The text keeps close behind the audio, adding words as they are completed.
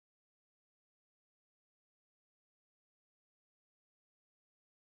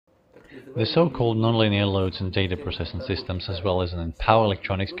The so-called nonlinear loads in data processing systems as well as in power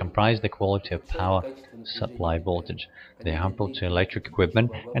electronics comprise the quality of power supply voltage. They are harmful to electric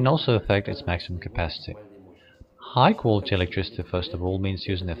equipment and also affect its maximum capacity. High-quality electricity, first of all, means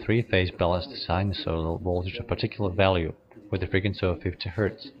using a three-phase balanced sinusoidal voltage of particular value with a frequency of 50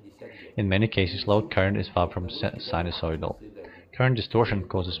 Hz. In many cases, load current is far from sinusoidal. Current distortion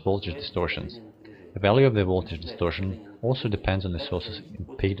causes voltage distortions. The value of the voltage distortion also depends on the source's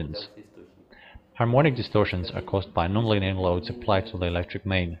impedance. Harmonic distortions are caused by nonlinear loads applied to the electric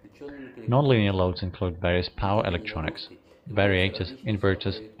main. Nonlinear loads include various power electronics, variators,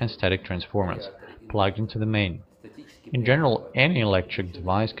 inverters, and static transformers plugged into the main. In general, any electric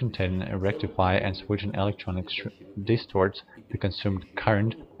device containing a rectifier and switching electronics distorts the consumed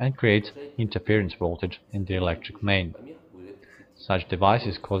current and creates interference voltage in the electric main. Such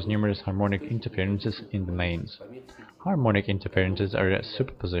devices cause numerous harmonic interferences in the mains. Harmonic interferences are a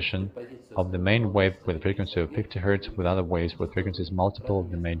superposition of the main wave with a frequency of 50 Hz with other waves with frequencies multiple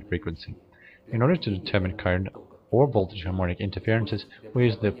of the main frequency. In order to determine current or voltage harmonic interferences, we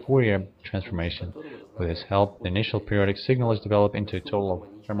use the Fourier transformation. With its help, the initial periodic signal is developed into a total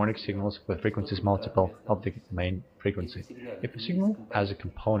of harmonic signals with frequencies multiple of the main frequency. If a signal has a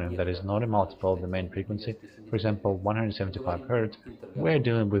component that is not a multiple of the main frequency, for example 175 Hz, we are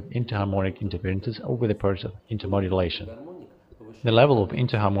dealing with interharmonic interferences or with the process of intermodulation. The level of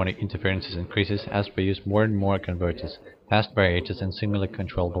interharmonic interferences increases as we use more and more converters, fast variators, and similar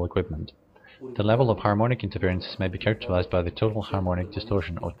controllable equipment. The level of harmonic interferences may be characterized by the total harmonic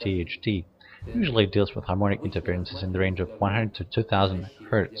distortion, or THD. Usually deals with harmonic interferences in the range of 100 to 2000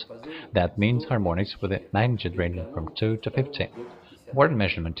 Hz. That means harmonics with a magnitude ranging from 2 to 50. Modern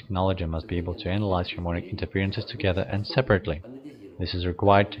measurement technology must be able to analyze harmonic interferences together and separately. This is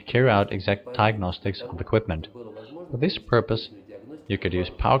required to carry out exact diagnostics of equipment. For this purpose, you could use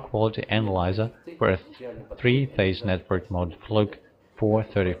Power Quality Analyzer for a three-phase network mode Fluke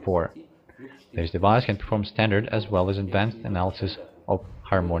 434. This device can perform standard as well as advanced analysis of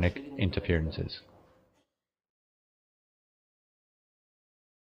harmonic interferences.